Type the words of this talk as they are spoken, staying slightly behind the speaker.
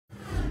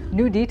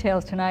New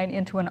details tonight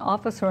into an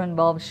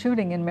officer-involved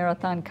shooting in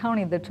Marathon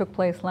County that took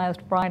place last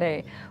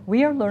Friday.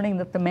 We are learning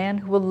that the man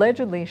who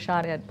allegedly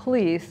shot at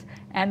police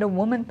and a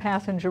woman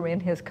passenger in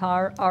his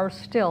car are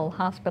still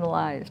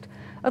hospitalized.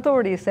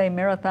 Authorities say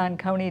Marathon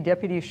County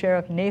Deputy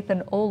Sheriff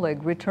Nathan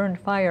Oleg returned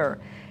fire.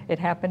 It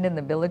happened in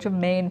the village of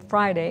Maine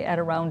Friday at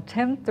around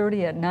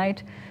 10:30 at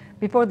night.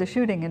 Before the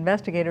shooting,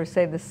 investigators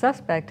say the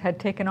suspect had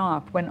taken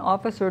off when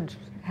officers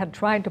had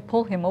tried to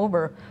pull him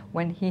over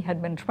when he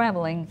had been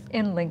traveling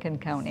in Lincoln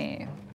County.